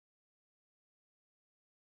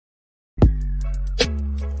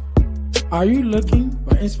Are you looking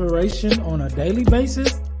for inspiration on a daily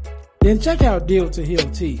basis? Then check out Deal to Heal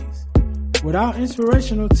Teas. With our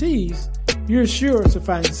inspirational teas, you're sure to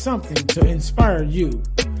find something to inspire you.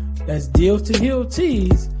 That's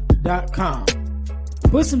dealtohealteas.com.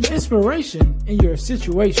 Put some inspiration in your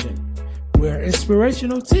situation. Wear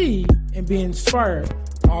inspirational tea and be inspired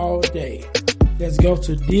all day. Let's go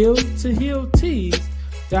to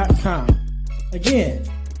dealtohealteas.com. Again,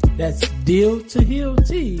 that's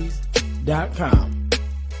dealtohealteas.com.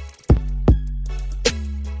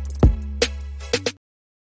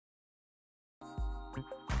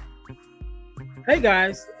 Hey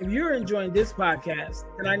guys, if you're enjoying this podcast,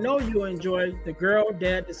 then I know you'll enjoy the Girl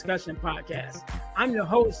Dad Discussion podcast. I'm your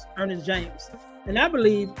host, Ernest James, and I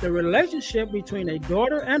believe the relationship between a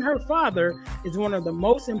daughter and her father is one of the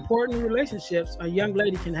most important relationships a young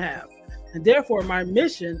lady can have. And therefore, my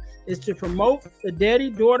mission is to promote the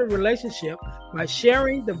daddy-daughter relationship by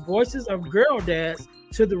sharing the voices of girl dads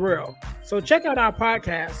to the world. So check out our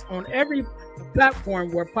podcast on every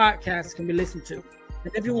platform where podcasts can be listened to.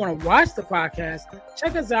 And if you want to watch the podcast,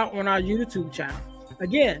 check us out on our YouTube channel.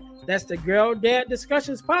 Again, that's the Girl Dad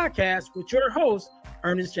Discussions podcast with your host,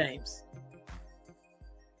 Ernest James.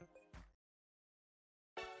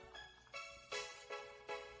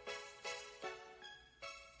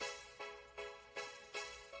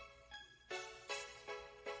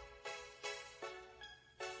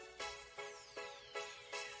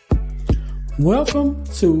 Welcome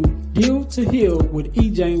to Deal to Heal with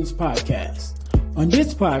E. James podcast. On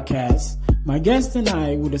this podcast, my guest and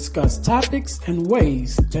I will discuss topics and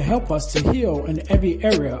ways to help us to heal in every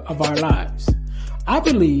area of our lives. I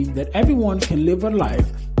believe that everyone can live a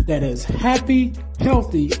life that is happy,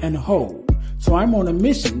 healthy, and whole. So I'm on a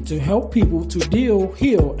mission to help people to deal,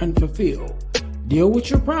 heal, and fulfill. Deal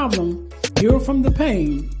with your problem, heal from the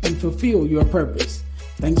pain, and fulfill your purpose.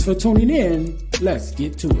 Thanks for tuning in. Let's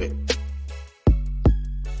get to it.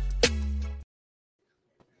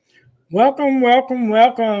 Welcome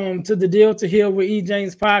to the Deal to Heal with E.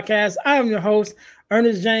 James podcast. I am your host,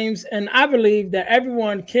 Ernest James, and I believe that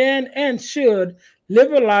everyone can and should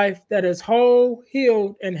live a life that is whole,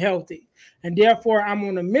 healed, and healthy. And therefore, I'm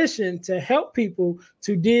on a mission to help people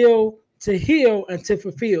to deal, to heal, and to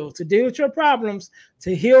fulfill, to deal with your problems,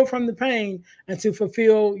 to heal from the pain, and to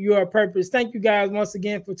fulfill your purpose. Thank you guys once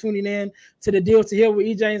again for tuning in to the Deal to Heal with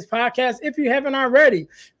E. James podcast. If you haven't already,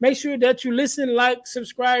 make sure that you listen, like,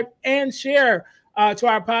 subscribe, and share to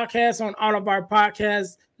our podcast on all of our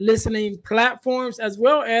podcast listening platforms, as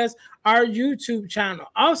well as our YouTube channel.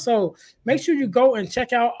 Also, make sure you go and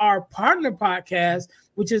check out our partner podcast,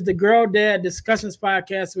 which is the Girl Dad Discussions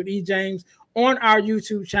podcast with E. James, on our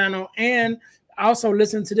YouTube channel, and also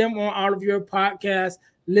listen to them on all of your podcast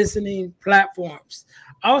listening platforms.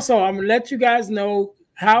 Also, I'm going to let you guys know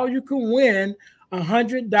how you can win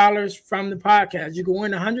 $100 from the podcast. You can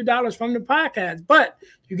win $100 from the podcast, but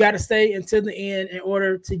you got to stay until the end in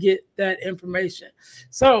order to get that information.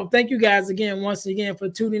 So thank you guys once again for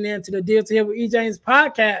tuning in to the Deal to Heal with E. James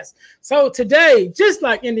podcast. So today, just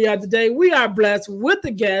like any other day, we are blessed with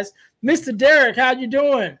the guest, Mr. Derrick. How you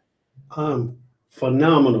doing?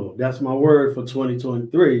 Phenomenal. That's my word for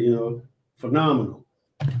 2023, phenomenal.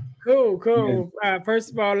 Cool. Yeah.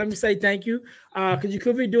 First of all, let me say thank you, because you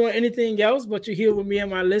could be doing anything else, but you're here with me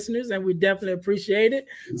and my listeners, and we definitely appreciate it.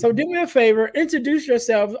 So do me a favor, introduce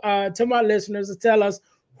yourself to my listeners and tell us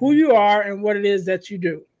who you are and what it is that you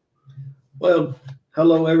do. Well,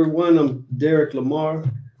 hello, everyone. I'm Derrick Lamar.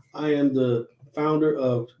 I am the founder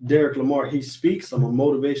of Derrick Lamar. He Speaks. I'm a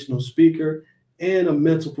motivational speaker and a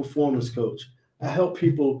mental performance coach. I help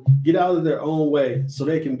people get out of their own way so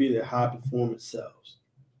they can be their high performance selves.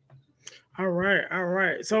 All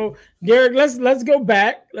right. So Derrick, let's go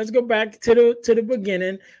back. Let's go back to the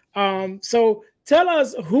beginning. So tell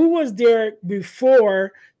us, who was Derrick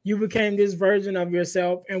before you became this version of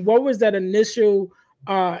yourself, and what was that initial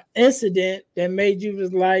incident that made you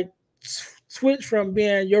just like switch from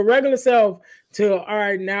being your regular self to, all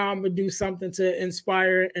right, now I'm gonna do something to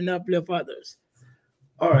inspire and uplift others?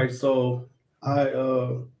 All right, so I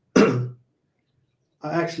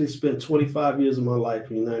actually spent 25 years of my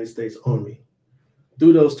life in the United States Army.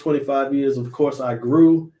 Through those 25 years, of course, I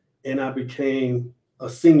grew and I became a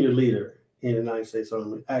senior leader in the United States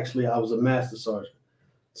Army. Actually, I was a master sergeant.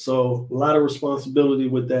 So a lot of responsibility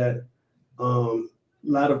with that, a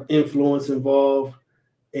lot of influence involved,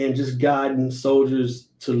 and just guiding soldiers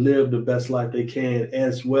to live the best life they can,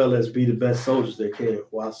 as well as be the best soldiers they can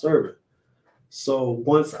while serving. So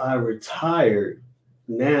once I retired,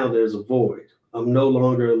 now there's a void. I'm no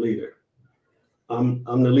longer a leader. I'm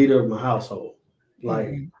the leader of my household.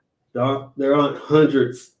 Like there aren't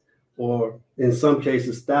hundreds or in some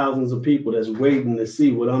cases, thousands of people that's waiting to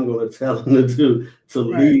see what I'm going to tell them to do to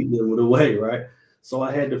lead them the way, right? So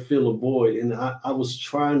I had to fill a void, and I was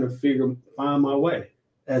trying to find my way,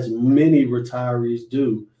 as many retirees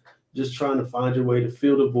do, just trying to find your way to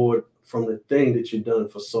fill the void from the thing that you've done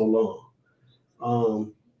for so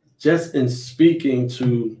long. Just in speaking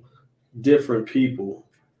to different people,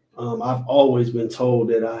 I've always been told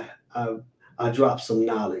that I drop some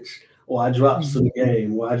knowledge, or I drop some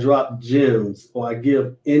game, or I drop gems, or I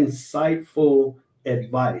give insightful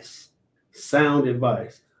advice, sound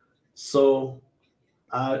advice. So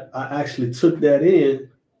I actually took that in,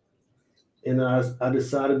 and I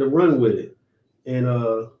decided to run with it. And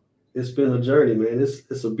it's been a journey, man.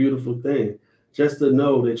 It's a beautiful thing just to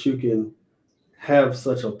know that you can have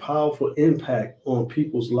such a powerful impact on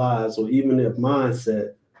people's lives or even their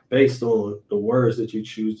mindset based on the words that you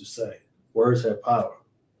choose to say. Words have power.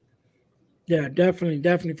 Yeah,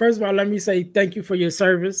 definitely. First of all, let me say thank you for your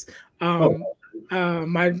service.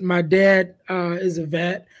 My dad is a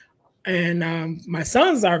vet, and my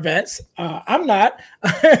sons are vets. I'm not.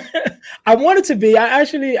 I wanted to be. I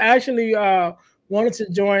actually wanted to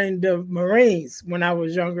join the Marines when I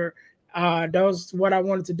was younger. That was what I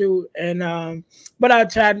wanted to do, and but I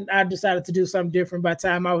decided to do something different. By the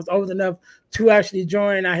time I was old enough to actually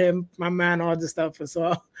join, I had my mind on all this stuff, and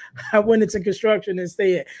so I went into construction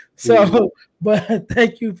instead. So, but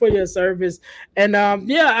thank you for your service, and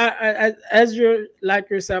I, as you're like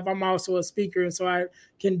yourself, I'm also a speaker, and so I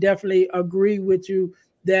can definitely agree with you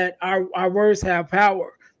that our words have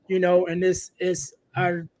power, and this is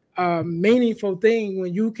a meaningful thing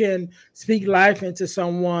when you can speak life into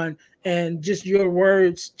someone and just your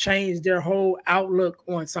words change their whole outlook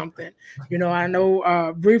on something. I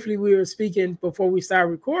know briefly we were speaking before we started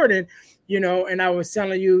recording, and I was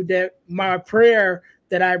telling you that my prayer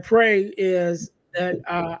that I pray is that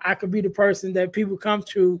I could be the person that people come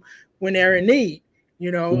to when they're in need,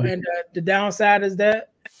 and the downside is that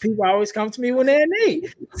people always come to me when they're in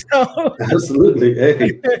need. So absolutely.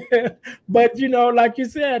 Hey. But like you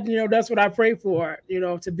said, that's what I pray for,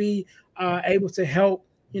 to be able to help,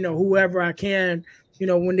 whoever I can,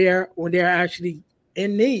 when they're actually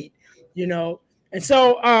in need, And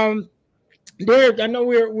so Derrick, I know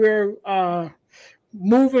we're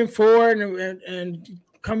moving forward and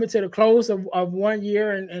coming to the close of 1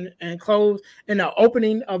 year and close in the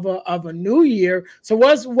opening of a new year. So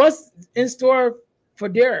what's in store for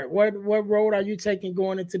Derrick? What road are you taking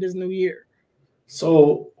going into this new year?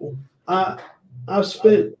 So I've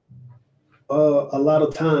spent a lot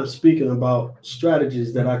of time speaking about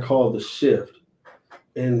strategies that I call the shift,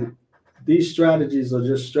 and these strategies are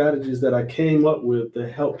just strategies that I came up with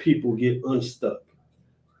to help people get unstuck,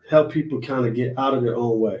 help people kind of get out of their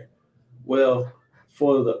own way. Well,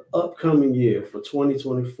 for the upcoming year, for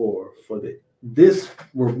 2024, for this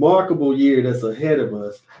remarkable year that's ahead of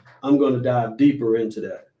us, I'm going to dive deeper into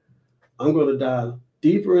that. I'm going to dive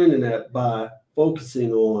deeper into that by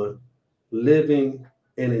focusing on living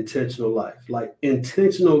an intentional life. Like,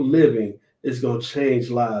 intentional living is going to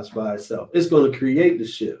change lives by itself. It's going to create the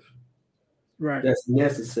shift that's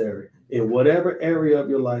necessary in whatever area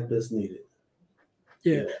of your life that's needed.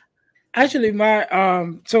 Yeah. Actually,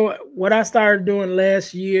 so what I started doing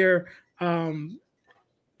last year, I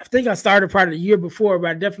think I started probably the year before,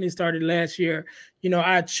 but I definitely started last year.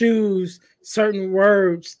 I choose certain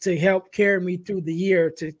words to help carry me through the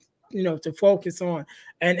year to focus on.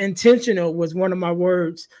 And intentional was one of my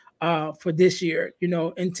words for this year.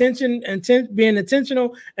 Being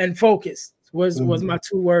intentional and focused was my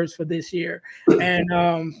two words for this year.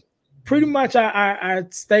 And pretty much I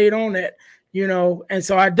stayed on it, and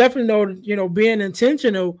so I definitely know, being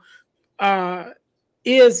intentional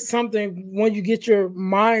is something when you get your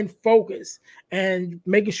mind focused and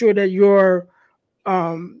making sure that your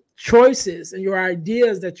choices and your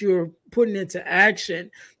ideas that you're putting into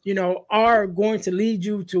action, are going to lead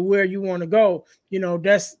you to where you want to go.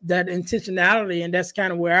 That's that intentionality, and that's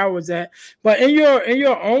kind of where I was at. But in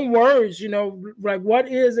your own words, like, what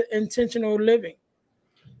is intentional living?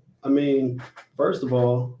 I mean, first of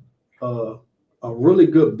all, a really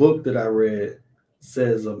good book that I read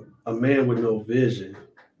says a man with no vision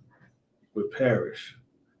would perish.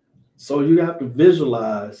 So you have to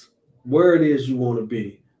visualize where it is you want to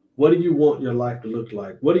be. What do you want your life to look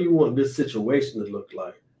like? What do you want this situation to look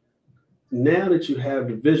like? Now that you have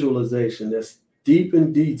the visualization that's deep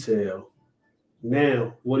in detail,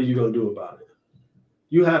 now what are you going to do about it?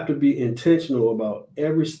 You have to be intentional about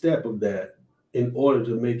every step of that in order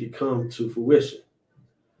to make it come to fruition.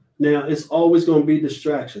 Now, it's always going to be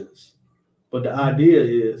distractions, but the idea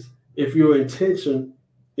is if you're intentional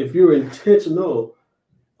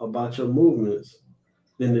about your movements,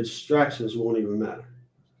 then the distractions won't even matter.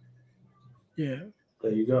 Yeah.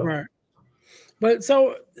 There you go. Right. But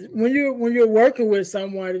so when you're working with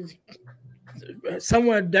someone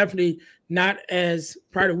definitely not as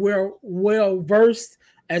probably well versed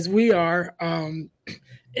as we are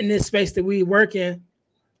in this space that we work in,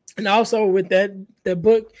 and also with the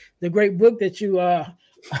book, the great book that you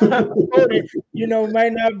quoted,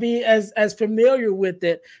 might not be as familiar with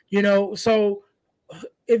it, So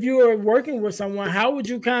if you were working with someone, how would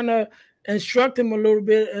you kind of instruct them a little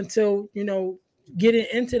bit until getting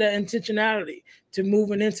into that intentionality to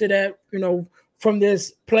moving into that from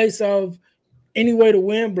this place of any way the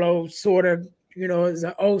wind blows, sort of, is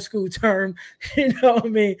an old school term, what I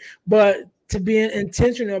mean? But to being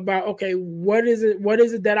intentional about, okay, what is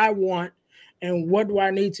it that I want and what do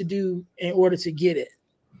I need to do in order to get it?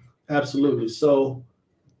 Absolutely. So,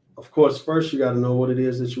 of course, first you got to know what it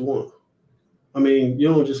is that you want. I mean, you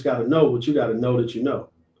don't just got to know, but you got to know that you know.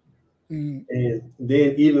 Mm. And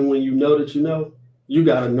then even when you know that you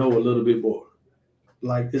got to know a little bit more.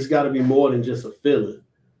 Like, it's got to be more than just a feeling.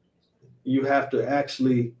 You have to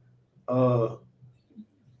actually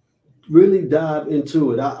really dive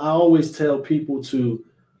into it. I always tell people to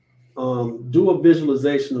do a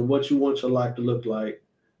visualization of what you want your life to look like,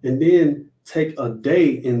 and then take a day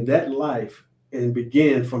in that life and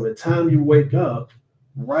begin from the time you wake up,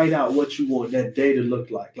 write out what you want that day to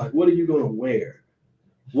look like. Like, what are you going to wear?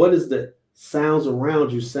 What does the sounds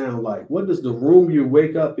around you sound like? What does the room you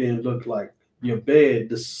wake up in look like? Your bed,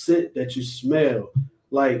 the scent that you smell.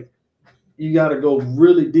 Like, you got to go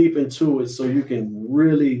really deep into it so you can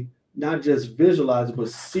really not just visualize it, but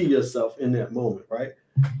see yourself in that moment, right?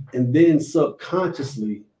 And then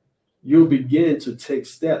subconsciously, you'll begin to take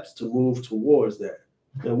steps to move towards that.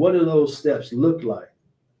 Now, what do those steps look like?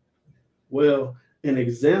 Well, an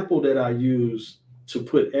example that I use to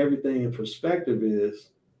put everything in perspective is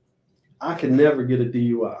I can never get a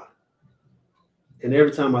DUI. And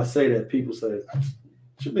every time I say that, people say, what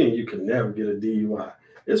you mean you can never get a DUI?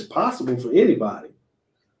 It's possible for anybody.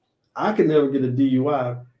 I can never get a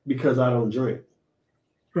DUI because I don't drink.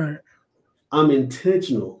 Right. I'm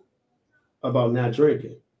intentional about not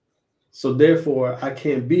drinking. So therefore, I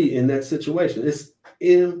can't be in that situation. It's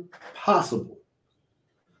impossible.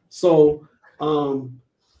 So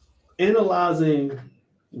analyzing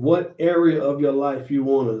what area of your life you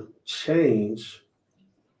want to change,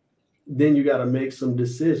 then you got to make some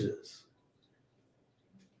decisions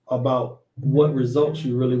about what results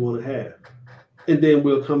you really want to have. And then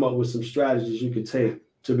we'll come up with some strategies you can take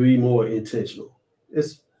to be more intentional.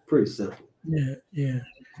 It's pretty simple.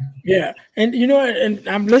 Yeah. And and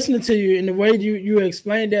I'm listening to you, and the way you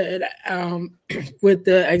explained that with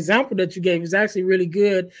the example that you gave is actually really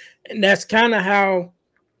good. And that's kind of how,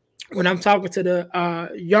 when I'm talking to the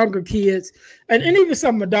younger kids and even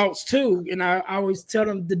some adults too, and I always tell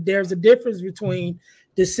them that there's a difference between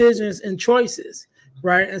decisions and choices,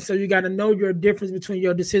 right? And so you got to know your difference between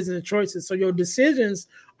your decisions and choices. So your decisions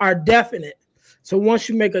are definite. So once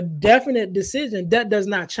you make a definite decision, that does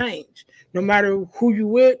not change. No matter who you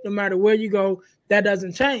with, no matter where you go, that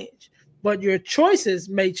doesn't change. But your choices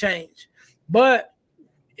may change. But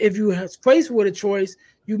if you are faced with a choice,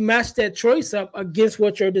 you match that choice up against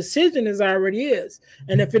what your decision already is.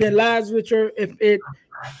 And if it aligns with if it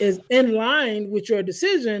is in line with your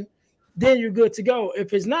decision, then you're good to go.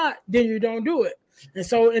 If it's not, then you don't do it. And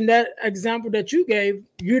so in that example that you gave,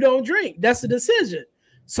 you don't drink. That's a decision.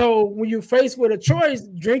 So when you're faced with a choice,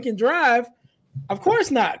 drink and drive, of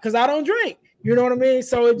course not, because I don't drink. You know what I mean?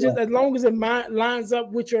 So it just, as long as it lines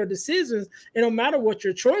up with your decisions, it don't matter what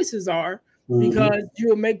your choices are, because you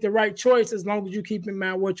will make the right choice as long as you keep in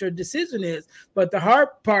mind what your decision is. But the hard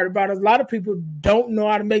part about it, a lot of people don't know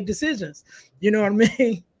how to make decisions. You know what I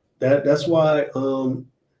mean? That's why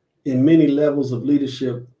in many levels of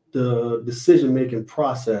leadership, the decision-making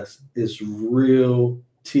process is real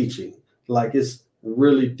teaching. Like, it's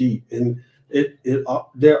really deep. And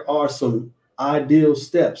there are some ideal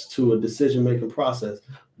steps to a decision-making process.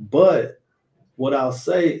 But what I'll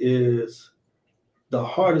say is the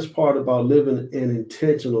hardest part about living an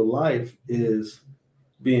intentional life is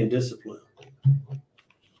being disciplined.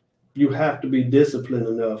 You have to be disciplined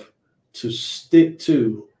enough to stick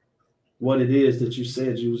to what it is that you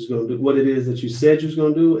said you was going to do, what it is that you said you was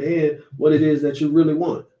going to do, and what it is that you really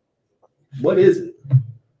want. What is it?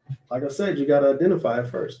 Like I said, you got to identify it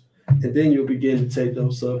first, and then you'll begin to take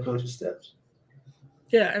those subconscious steps.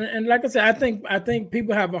 Yeah, and like I said, I think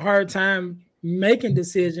people have a hard time making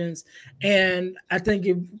decisions. And I think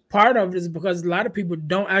part of it is because a lot of people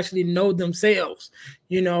don't actually know themselves,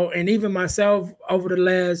 and even myself over the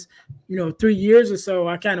last, 3 years or so,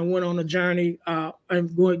 I kind of went on a journey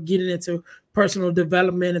and getting into personal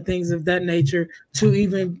development and things of that nature to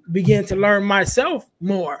even begin to learn myself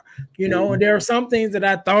more, and there are some things that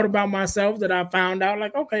I thought about myself that I found out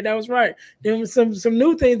like, okay, that was right. There was some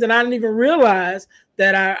new things that I didn't even realize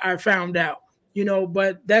that I found out,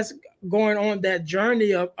 but that's going on that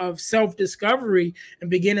journey of self-discovery and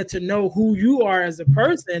beginning to know who you are as a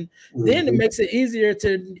person. Then it makes it easier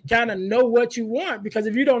to kind of know what you want, because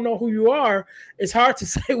if you don't know who you are, it's hard to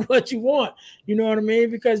say what you want. You know what I mean?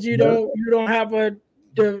 Because you don't have a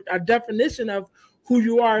definition of who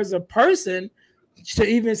you are as a person to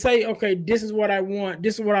even say, okay, this is what I want,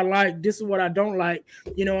 this is what I like, this is what I don't like,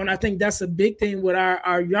 and I think that's a big thing with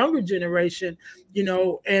our younger generation,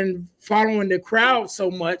 and following the crowd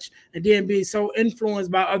so much and then being so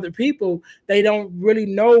influenced by other people, they don't really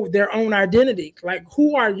know their own identity. Like,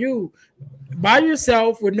 who are you by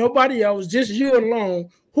yourself with nobody else, just you alone?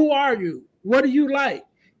 Who are you? What do you like?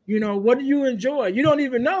 What do you enjoy? You don't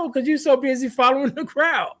even know because you're so busy following the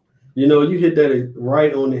crowd. You hit that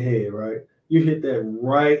right on the head, right? You hit that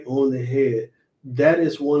right on the head. That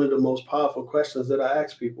is one of the most powerful questions that I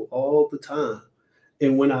ask people all the time.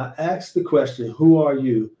 And when I ask the question, who are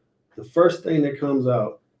you? The first thing that comes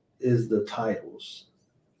out is the titles.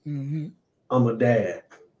 Mm-hmm. I'm a dad.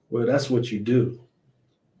 Well, that's what you do.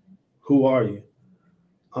 Who are you?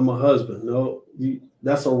 I'm a husband. No,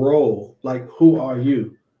 that's a role. Like, who are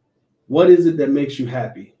you? What is it that makes you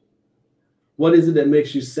happy? What is it that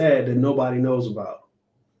makes you sad that nobody knows about?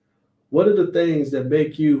 What are the things that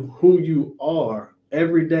make you who you are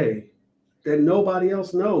every day that nobody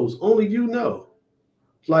else knows? Only you know.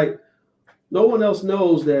 Like, no one else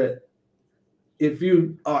knows that if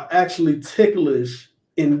you are actually ticklish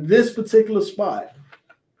in this particular spot,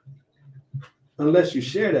 unless you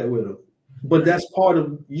share that with them. But that's part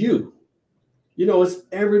of you. It's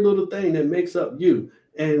every little thing that makes up you.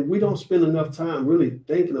 And we don't spend enough time really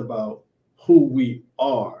thinking about who we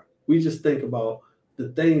are. We just think about the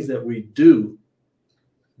things that we do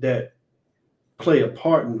that play a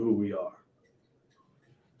part in who we are.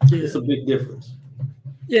 Yeah. It's a big difference.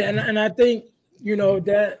 Yeah, and I think,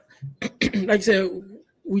 that, like I said,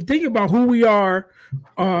 we think about who we are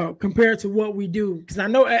compared to what we do. Because I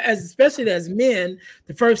know, especially as men,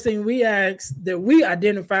 the first thing we ask, that we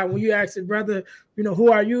identify when you ask a brother,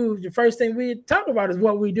 who are you? The first thing we talk about is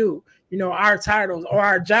what we do, our titles or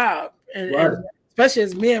our job. And especially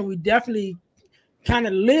as men, we definitely kind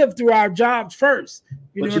of live through our jobs first.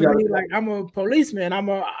 You know what I mean? Like, I'm a policeman, I'm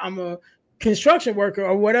a construction worker,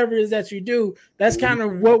 or whatever it is that you do. That's kind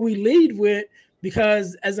of what we lead with,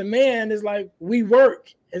 because as a man, it's like we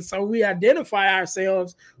work, and so we identify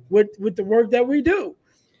ourselves with the work that we do.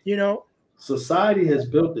 Society has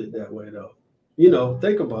built it that way, though.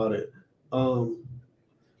 Think about it.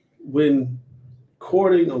 When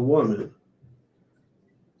courting a woman,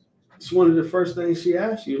 it's one of the first things she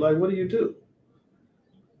asks you, like, what do you do?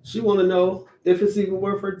 She want to know if it's even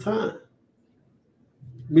worth her time.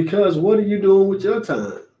 Because what are you doing with your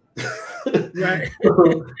time? Right.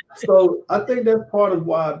 So I think that's part of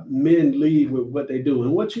why men lead with what they do.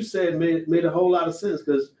 And what you said made a whole lot of sense,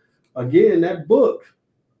 because, again, that book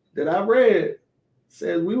that I read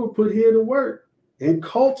says we were put here to work, and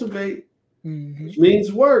cultivate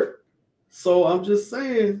means work. So I'm just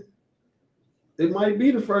saying, it might be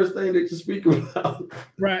the first thing that you speak about.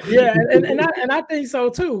 Right. Yeah. And I think so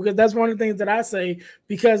too, because that's one of the things that I say,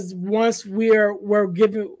 because once we were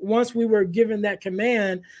given that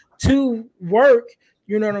command to work,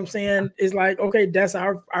 you know what I'm saying? It's like, okay, that's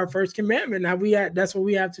our first commandment. Now that's what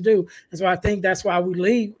we have to do. And so I think that's why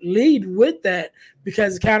we lead with that,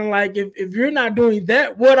 because it's kind of like, if you're not doing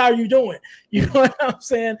that, what are you doing? You know what I'm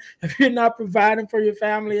saying? If you're not providing for your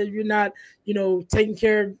family, if you're not, taking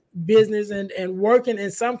care of business and working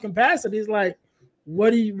in some capacities, like,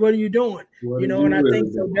 what are you doing? And I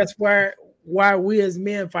think so that's why we as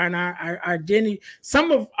men find our identity,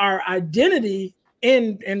 some of our identity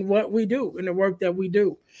in what we do, in the work that we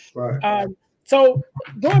do. Right. So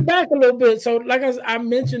going back a little bit, so like I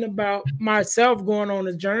mentioned about myself going on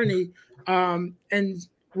a journey, and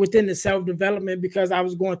within the self-development, because I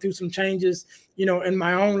was going through some changes, in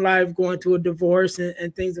my own life, going through a divorce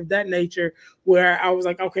and things of that nature, where I was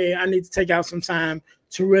like, okay, I need to take out some time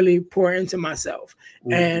to really pour into myself.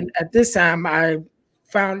 And at this time, I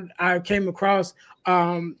came across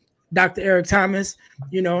Dr. Eric Thomas,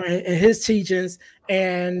 and his teachings,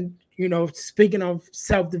 and speaking of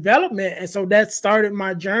self-development. And so that started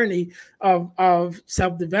my journey of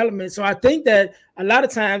self-development. So I think that a lot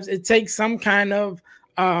of times it takes some kind of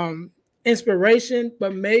inspiration,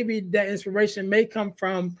 but maybe that inspiration may come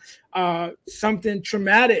from something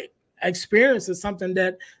traumatic experience or something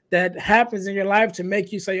that happens in your life to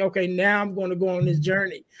make you say, okay, now I'm going to go on this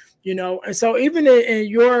journey, And so even in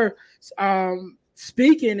your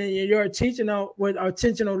speaking and your teaching with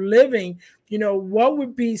intentional living, what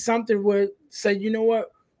would be something would say,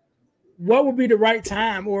 what would be the right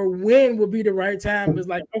time, or when would be the right time? It's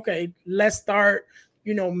like, okay, let's start,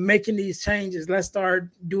 making these changes. Let's start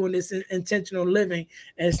doing this intentional living.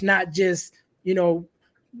 And it's not just,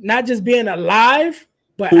 not just being alive,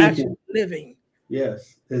 but actually living.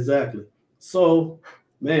 Yes, exactly. So,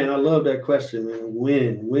 man, I love that question,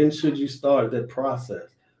 man. When should you start that process?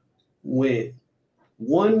 When?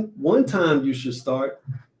 One time you should start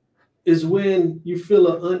is when you feel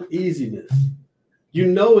an uneasiness.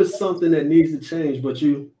 It's something that needs to change, but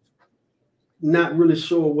you not really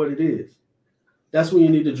sure what it is. That's when you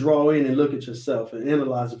need to draw in and look at yourself and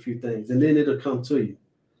analyze a few things, and then it'll come to you.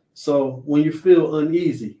 So when you feel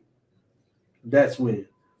uneasy, that's when.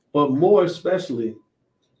 But more especially,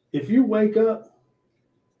 if you wake up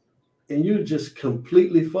and you're just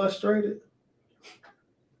completely frustrated,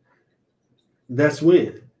 that's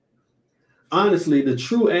when. Honestly, the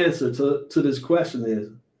true answer to this question is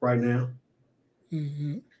right now.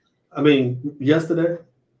 Mm-hmm. I mean, yesterday.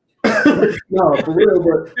 No, for real,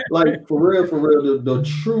 but like for real, the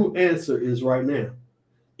true answer is right now.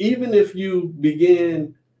 Even if you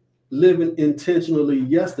began living intentionally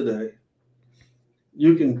yesterday,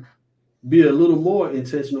 you can be a little more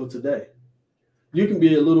intentional today. You can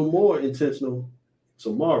be a little more intentional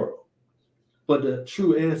tomorrow. But the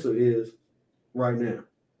true answer is right now.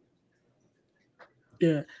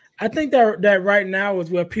 Yeah, I think that right now is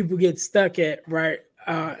where people get stuck at, right?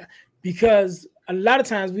 Because a lot of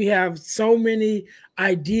times we have so many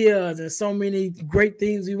ideas and so many great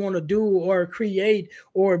things we want to do or create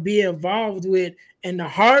or be involved with, and the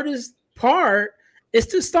hardest part is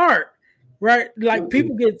to start, right? Like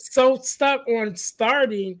people get so stuck on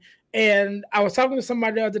starting. And I was talking to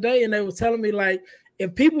somebody the other day, and they were telling me, like,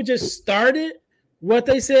 if people just started what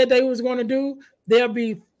they said they was going to do, they'll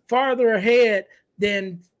be farther ahead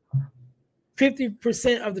than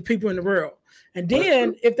 50% of the people in the world. And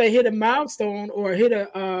then if they hit a milestone or hit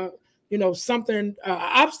a something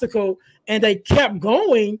obstacle, and they kept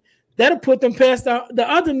going, that'll put them past the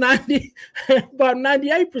other 90, about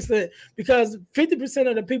 98%, because 50%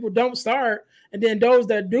 of the people don't start. And then those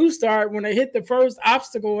that do start, when they hit the first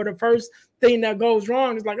obstacle or the first thing that goes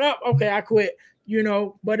wrong, it's like, oh, okay, I quit.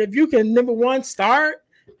 But if you can, number one, start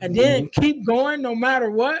and then keep going no matter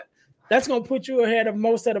what, that's going to put you ahead of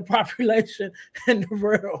most of the population in the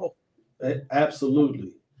world.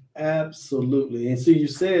 Absolutely. Absolutely. And see, you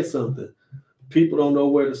said something. People don't know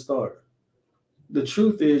where to start. The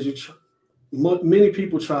truth is, many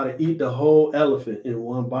people try to eat the whole elephant in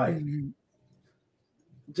one bite. Mm-hmm.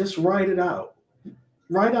 Just write it out.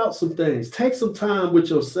 Write out some things. Take some time with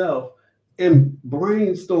yourself and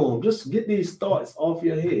brainstorm. Just get these thoughts off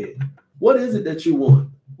your head. What is it that you want?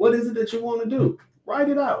 What is it that you want to do? Write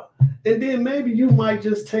it out. And then maybe you might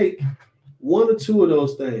just take one or two of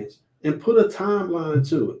those things and put a timeline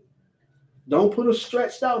to it. Don't put a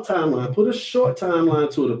stretched out timeline. Put a short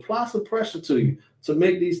timeline to it. Apply some pressure to you to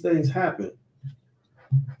make these things happen.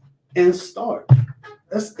 And start.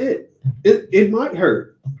 That's it. It might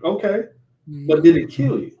hurt. Okay. But did it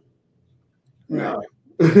kill you? No.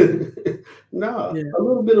 No. Yeah. A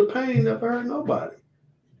little bit of pain never hurt nobody.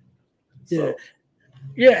 Yeah.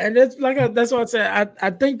 Yeah, and that's that's what I said. I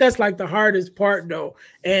think that's like the hardest part, though.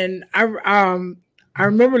 And I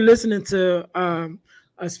remember listening to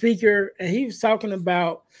a speaker, and he was talking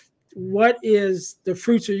about what is the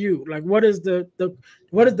future you, like what is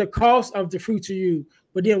the cost of the future you,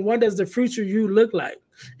 but then what does the future you look like?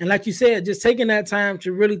 And like you said, just taking that time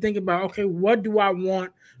to really think about, okay, what do I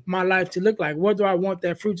want my life to look like? What do I want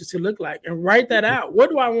that future to look like? And write that out. What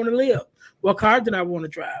do I want to live? What car do I want to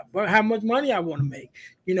drive? How much money I want to make?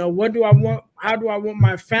 What do I want? How do I want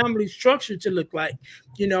my family structure to look like?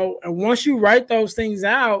 And once you write those things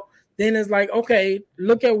out, then it's like, okay,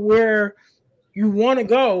 look at where you want to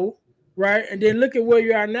go, right? And then look at where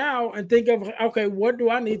you are now and think of, okay, what do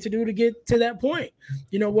I need to do to get to that point?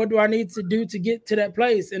 What do I need to do to get to that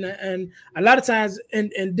place? And a lot of times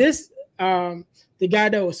in this, the guy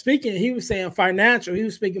that was speaking, he was saying financial. He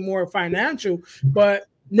was speaking more financial, but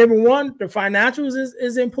number one, the financials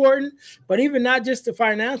is important, but even not just the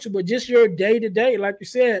financial, but just your day-to-day, like you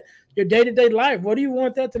said, your day-to-day life. What do you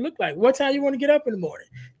want that to look like? What time you want to get up in the morning?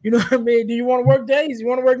 You know what I mean? Do you want to work days? You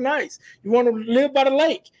want to work nights? You want to live by the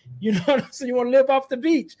lake? You know, so you want to live off the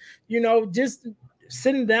beach? You know, just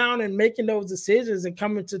sitting down and making those decisions and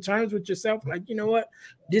coming to terms with yourself, like, you know what,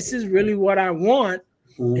 this is really what I want,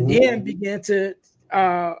 and then begin to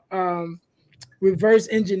reverse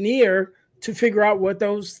engineer to figure out what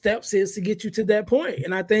those steps is to get you to that point.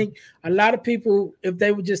 And I think a lot of people, if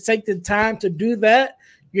they would just take the time to do that,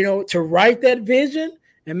 you know, to write that vision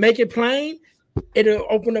and make it plain, it'll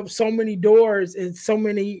open up so many doors and so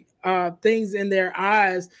many things in their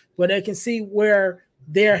eyes where they can see where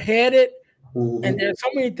they're headed. And there's so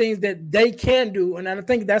many things that they can do. And I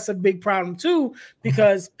think that's a big problem too,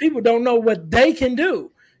 because people don't know what they can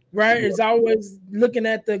do. Right. It's always looking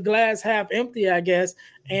at the glass half empty, I guess,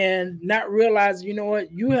 and not realize, you know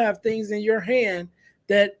what, you have things in your hand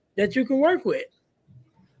that you can work with.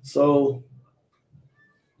 So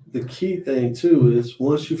the key thing too is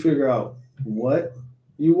once you figure out what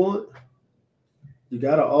you want, you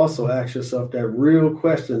got to also ask yourself that real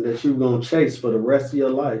question that you're going to chase for the rest of your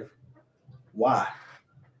life. Why?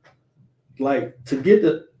 Like to get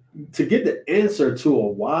the answer to a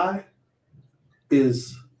why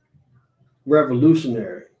is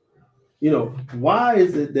revolutionary. You know, why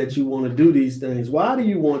is it that you want to do these things? Why do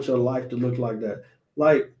you want your life to look like that?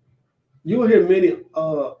 Like you'll hear many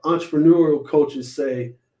entrepreneurial coaches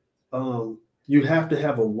say, you have to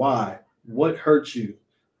have a why. What hurts you?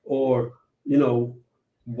 Or, you know,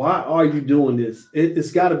 why are you doing this?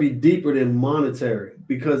 It's got to be deeper than monetary,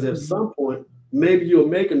 because at some point, maybe you'll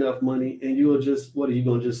make enough money and you'll just, what are you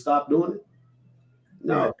going to just stop doing it?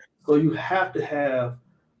 No. Right. So you have to have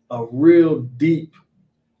a real deep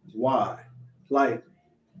why. Like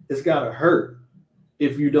it's got to hurt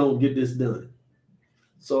if you don't get this done.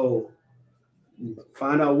 So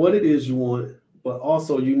find out what it is you want, but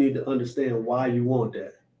also you need to understand why you want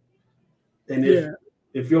that. And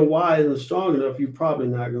if your why isn't strong enough, you're probably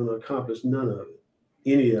not going to accomplish none of it,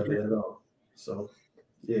 any of it at all. So,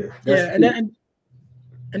 and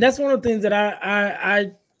that's one of the things that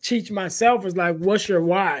I teach myself is like, what's your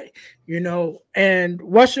why, you know, and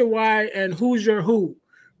what's your why and who's your who,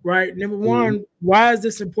 right? Number one, why is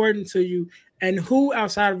this important to you, and who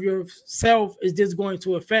outside of yourself is this going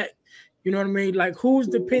to affect? You know what I mean? Like who's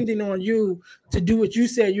depending on you to do what you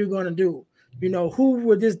said you're going to do? You know, who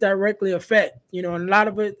would this directly affect? You know, and a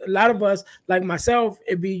lot of us, like myself,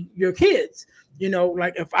 it'd be your kids. You know,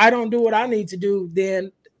 like if I don't do what I need to do,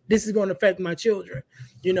 then this is going to affect my children.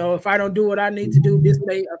 You know, if I don't do what I need to do, this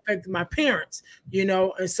may affect my parents, you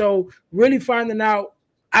know. And so really finding out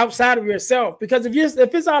outside of yourself, because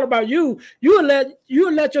if it's all about you, you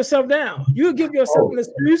will let yourself down. You'll give yourself an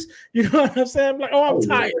excuse. You know what I'm saying? Like, oh, I'm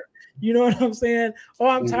tired. You know what I'm saying? Oh,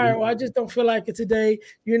 I'm tired. Well, I just don't feel like it today,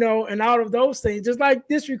 you know, and all of those things. Just like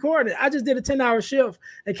this recording. I just did a 10-hour shift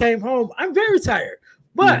and came home. I'm very tired,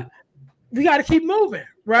 but we got to keep moving,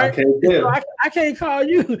 right? So I can't call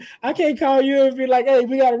you. I can't call you and be like, hey,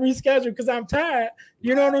 we got to reschedule because I'm tired.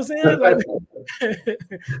 You know what I'm saying?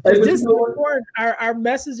 Like, this is important. Our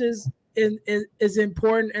messages is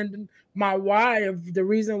important. And my why of the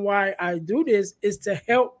reason why I do this is to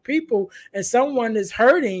help people, and someone is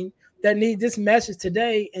hurting that need this message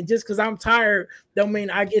today. And just because I'm tired don't mean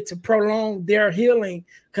I get to prolong their healing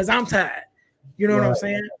because I'm tired. You know what I'm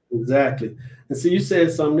saying? Exactly. And so you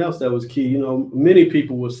said something else that was key. You know, many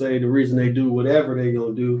people will say the reason they do whatever they're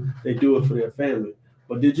going to do, they do it for their family.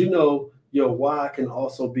 But did you know your why can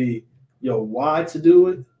also be your why to do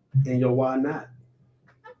it and your why not?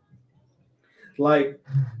 Like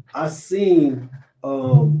I seen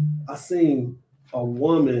a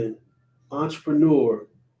woman entrepreneur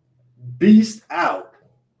beast out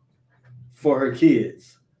for her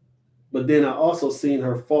kids, but then I also seen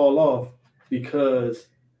her fall off because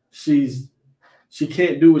she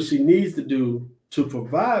can't do what she needs to do to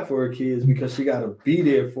provide for her kids, because she got to be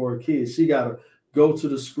there for her kids. She got to go to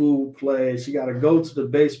the school play. She got to go to the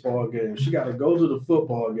baseball game. She got to go to the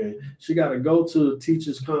football game. She got to go to the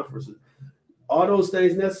teachers' conferences. Are those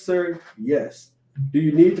things necessary? Yes. Do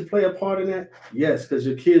you need to play a part in that? Yes, because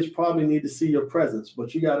your kids probably need to see your presence,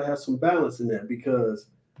 but you got to have some balance in that, because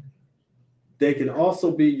they can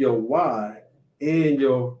also be your why and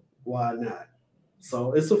your why not.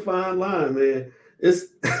 So it's a fine line, man. It's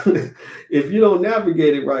if you don't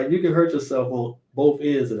navigate it right, you can hurt yourself on both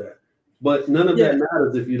ends of that. But none of that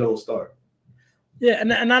matters if you don't start. Yeah,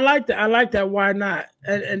 and I like that. I like that. Why not?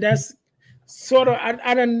 And that's sort of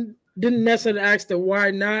I didn't necessarily ask the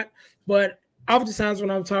why not, but oftentimes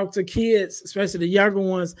when I'm talking to kids, especially the younger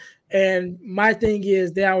ones, and my thing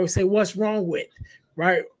is they always say, "What's wrong with?"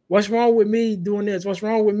 Right? What's wrong with me doing this? What's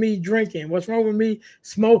wrong with me drinking? What's wrong with me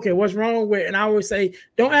smoking? What's wrong with? And I always say,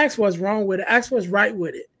 don't ask what's wrong with it. Ask what's right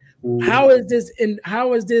with it. How is this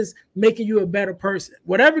making you a better person?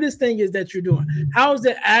 Whatever this thing is that you're doing, how is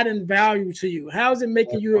it adding value to you? How is it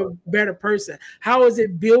making you a better person? How is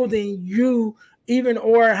it building you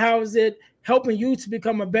or how is it helping you to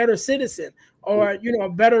become a better citizen or, a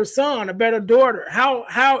better son, a better daughter?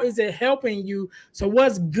 How is it helping you? So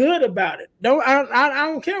what's good about it? I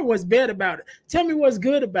don't care what's bad about it. Tell me what's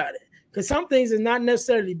good about it. Because some things is not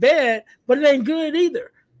necessarily bad, but it ain't good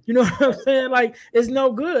either. You know what I'm saying? Like, it's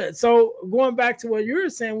no good. So going back to what you were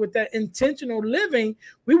saying with that intentional living,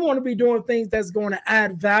 we want to be doing things that's going to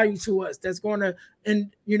add value to us, that's going to,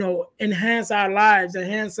 enhance our lives,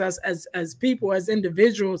 enhance us as people, as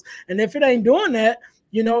individuals. And if it ain't doing that,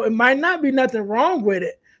 it might not be nothing wrong with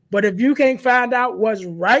it. But if you can't find out what's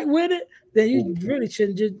right with it, then you really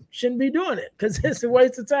shouldn't be doing it because it's a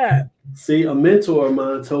waste of time. See, a mentor of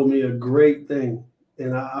mine told me a great thing,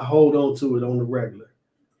 and I hold on to it on the regular.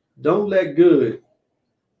 Don't let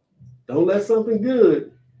something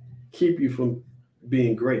good keep you from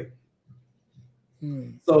being great.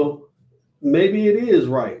 So maybe it is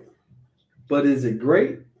right, but is it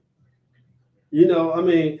great? You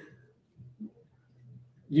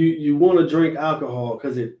want to drink alcohol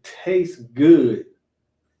because it tastes good,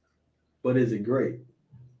 but is it great?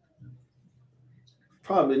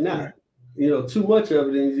 Probably not. Too much of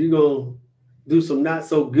it, and you're going to do some not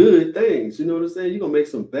so good things. You know what I'm saying? You're going to make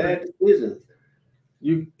some bad decisions.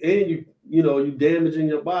 You damaging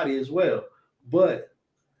your body as well. But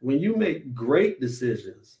when you make great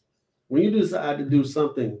decisions, when you decide to do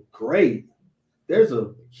something great, there's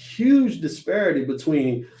a huge disparity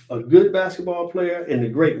between a good basketball player and the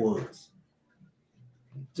great ones.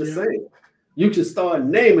 Just saying. You can start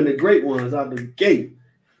naming the great ones out the gate.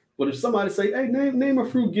 But if somebody say, hey, name a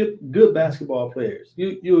few good basketball players,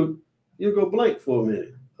 you'll go blank for a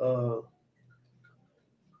minute.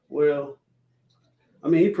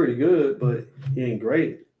 He's pretty good, but he ain't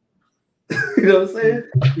great. You know what I'm saying?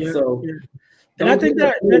 Yeah. So, yeah. And I think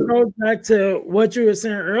that goes back to what you were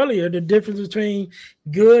saying earlier. The difference between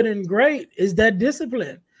good and great is that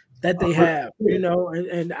discipline that they have,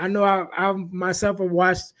 and I know I myself have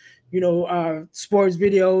watched, sports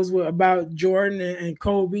videos about Jordan and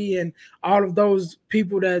Kobe and all of those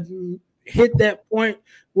people that hit that point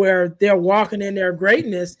where they're walking in their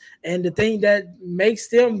greatness. And the thing that makes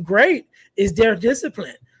them great is their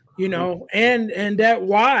discipline, and that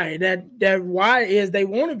why is they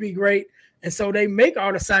want to be great. And so they make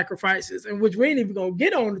all the sacrifices, and which we ain't even gonna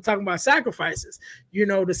get on to talk about sacrifices.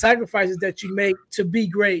 The sacrifices that you make to be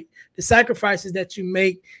great, the sacrifices that you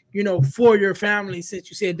make, for your family, since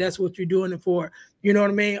you said that's what you're doing it for. You know what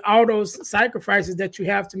I mean? All those sacrifices that you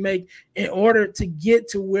have to make in order to get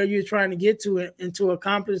to where you're trying to get to and to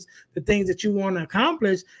accomplish the things that you want to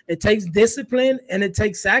accomplish. It takes discipline and it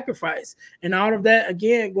takes sacrifice. And all of that,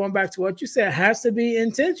 again, going back to what you said, has to be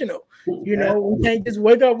intentional. We can't just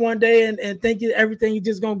wake up one day and think everything is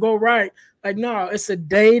just going to go right. Like, no, it's a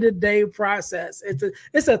day-to-day process.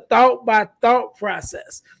 It's a thought-by-thought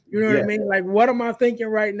process. You know what I mean? Like, what am I thinking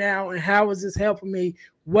right now, and how is this helping me?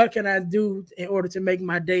 What can I do in order to make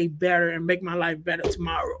my day better and make my life better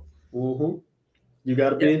tomorrow? Mm-hmm. You got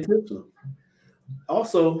to be intentional.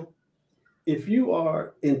 Also, if you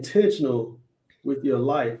are intentional with your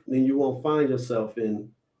life, then you won't find yourself in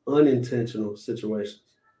unintentional situations.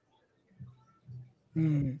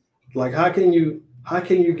 Like, how can you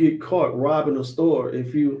get caught robbing a store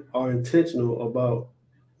if you are intentional about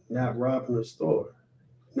not robbing a store,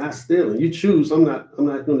 not stealing? You choose, I'm not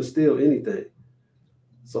going to steal anything.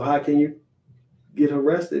 So how can you get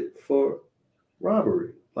arrested for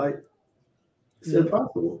robbery? Like, it's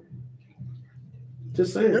impossible.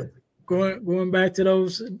 Just saying. Yep. Going back to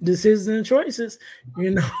those decisions and choices,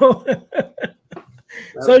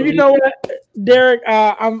 So you know what, Derrick,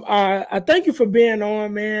 I thank you for being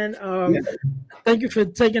on, man. Thank you for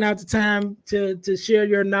taking out the time to share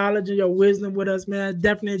your knowledge and your wisdom with us, man. I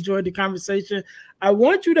definitely enjoyed the conversation. I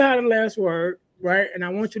want you to have the last word, right? And I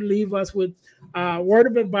want you to leave us with word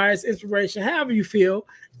of advice, inspiration, however you feel,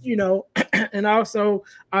 and also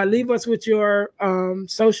leave us with your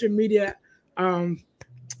social media.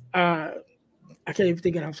 I can't even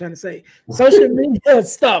think of what I'm trying to say. Social media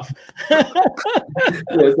stuff.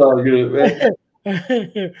 It's all good, man. So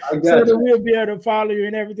that we'll be able to follow you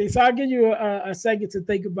and everything. So I'll give you a second to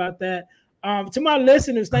think about that. To my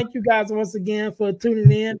listeners, thank you guys once again for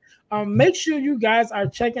tuning in. Make sure you guys are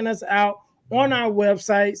checking us out on our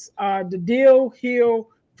websites, the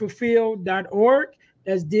dealhealfulfill.org.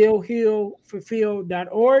 That's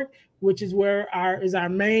dealhealfulfill.org. which is where our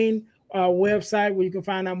main website, where you can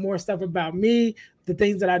find out more stuff about me, the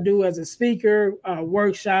things that I do as a speaker,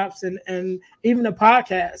 workshops, and even the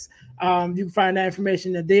podcast. You can find that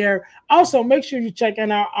information there. Also, make sure you check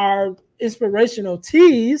out our inspirational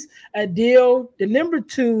teas at Deal, the number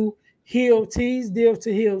 2 Heal Teas, Deal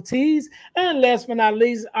to Heal Teas. And last but not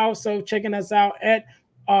least, also checking us out at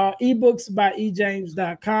ebooks by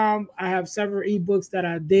ejames.com. I have several ebooks that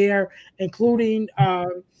are there, including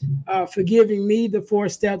Forgiving Me, the 4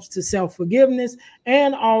 Steps to Self-Forgiveness,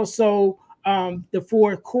 and also the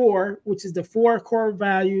 4 core, which is the 4 core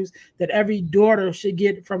values that every daughter should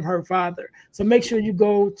get from her father. So make sure you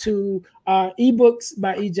go to ebooks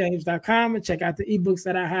by ejames.com and check out the ebooks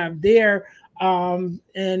that I have there,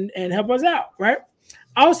 and help us out, right?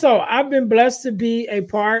 Also, I've been blessed to be a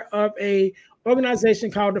part of a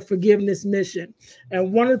organization called the Forgiveness Mission.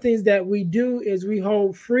 And one of the things that we do is we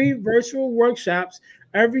hold free virtual workshops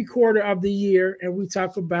every quarter of the year, and we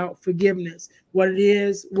talk about forgiveness, what it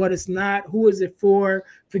is, what it's not, who is it for,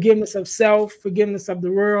 forgiveness of self, forgiveness of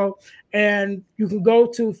the world. And you can go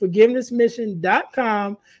to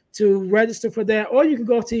forgivenessmission.com to register for that, or you can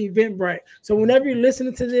go to Eventbrite. So whenever you're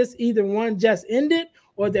listening to this, either one just ended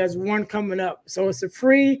or there's one coming up. So it's a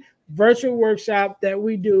free virtual workshop that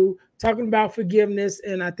we do talking about forgiveness,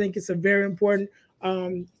 and I think it's a very important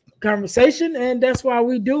conversation, and that's why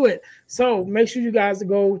we do it. So make sure you guys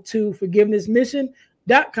go to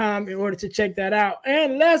forgivenessmission.com in order to check that out.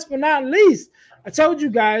 And last but not least, I told you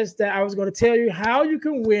guys that I was going to tell you how you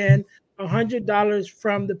can win $100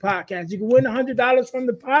 from the podcast. You can win $100 from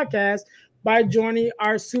the podcast by joining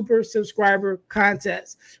our super subscriber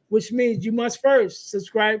contest, which means you must first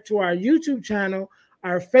subscribe to our YouTube channel,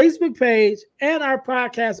 our Facebook page, and our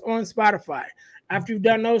podcast on Spotify. After you've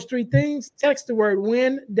done those 3 things, text the word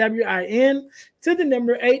WIN, WIN, to the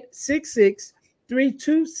number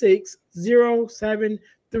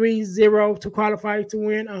 866-326-0730 to qualify to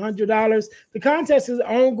win $100. The contest is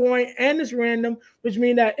ongoing and it's random, which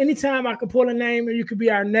means that anytime I can pull a name and you could be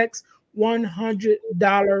our next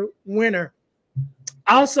 $100 winner.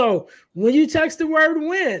 Also, when you text the word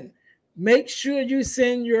WIN, make sure you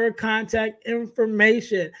send your contact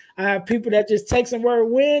information. I have people that just text the word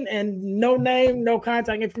WIN and no name, no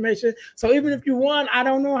contact information. So even if you won, I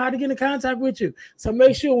don't know how to get in contact with you. So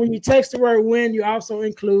make sure when you text the word WIN, you also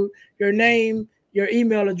include your name, your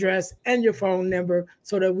email address, and your phone number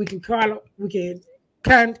so that we can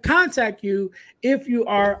contact you if you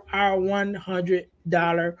are our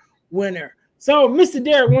 $100 winner. So, Mr.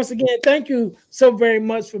 Derrick, once again, thank you so very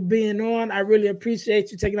much for being on. I really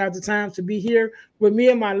appreciate you taking out the time to be here with me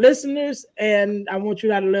and my listeners. And I want you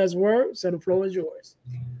to have the last word, so the floor is yours.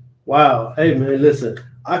 Wow. Hey, man, listen,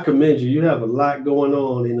 I commend you. You have a lot going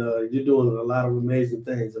on, and you're doing a lot of amazing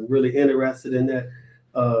things. I'm really interested in that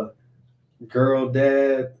girl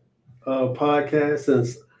dad podcast.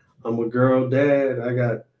 Since I'm a girl dad, I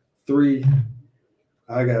got three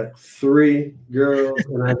girls,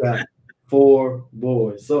 and I got 4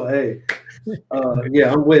 boys. So, hey,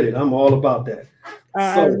 yeah, I'm with it. I'm all about that.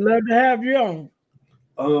 I'd love to have you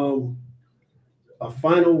on. A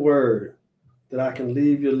final word that I can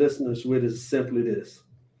leave your listeners with is simply this.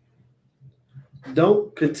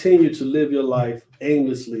 Don't continue to live your life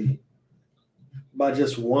aimlessly by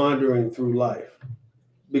just wandering through life.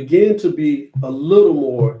 Begin to be a little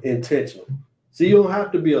more intentional. So you don't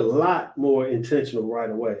have to be a lot more intentional right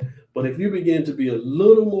away. But if you begin to be a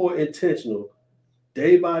little more intentional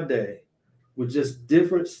day by day with just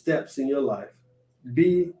different steps in your life,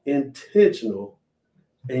 be intentional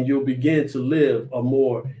and you'll begin to live a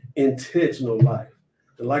more intentional life.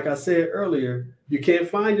 And like I said earlier, you can't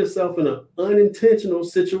find yourself in an unintentional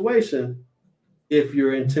situation if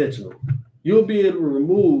you're intentional. You'll be able to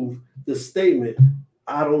remove the statement,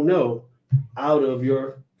 I don't know, out of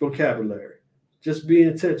your vocabulary. Just be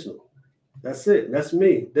intentional. That's it. That's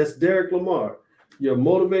me. That's Derrick Lamar, your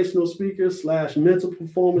motivational speaker / mental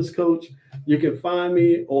performance coach. You can find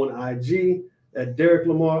me on IG at Derrick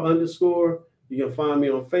Lamar _. You can find me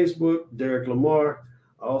on Facebook, Derrick Lamar.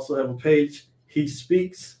 I also have a page, He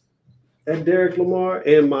Speaks, at Derrick Lamar.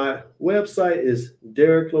 And my website is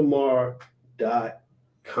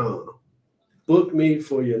derricklamar.com. Book me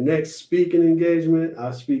for your next speaking engagement.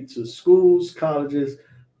 I speak to schools, colleges,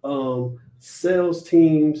 sales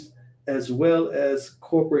teams, as well as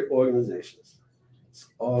corporate organizations. It's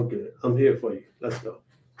all good. I'm here for you. Let's go.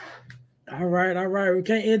 All right. We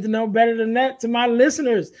can't end no better than that. To my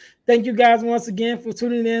listeners, thank you guys once again for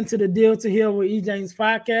tuning in to the Deal to Heal with E. James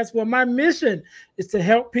podcast. Well, my mission is to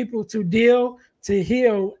help people to deal to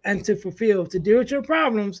heal and to fulfill, to deal with your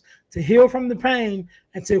problems, to heal from the pain,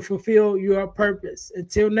 and to fulfill your purpose.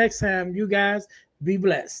 Until next time, you guys be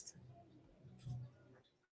blessed.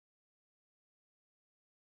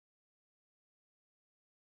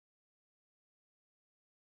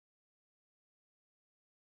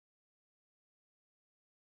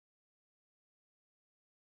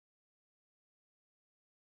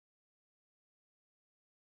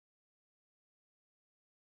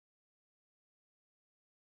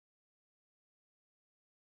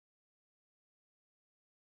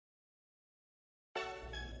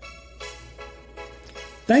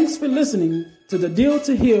 Thanks for listening to the Deal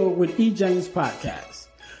to Heal with E. James podcast.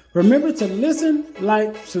 Remember to listen,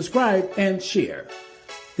 like, subscribe, and share.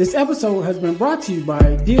 This episode has been brought to you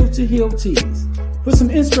by Deal to Heal Teas. Put some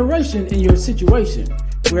inspiration in your situation.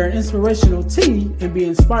 Wear an inspirational tea and be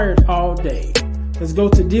inspired all day. Let's go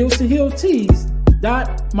to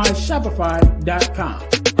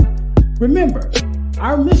dealtohealteas.myshopify.com. Remember,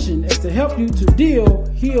 our mission is to help you to deal,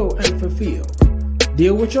 heal, and fulfill.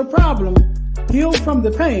 Deal with your problem, heal from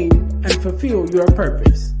the pain, and fulfill your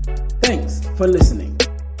purpose. Thanks for listening.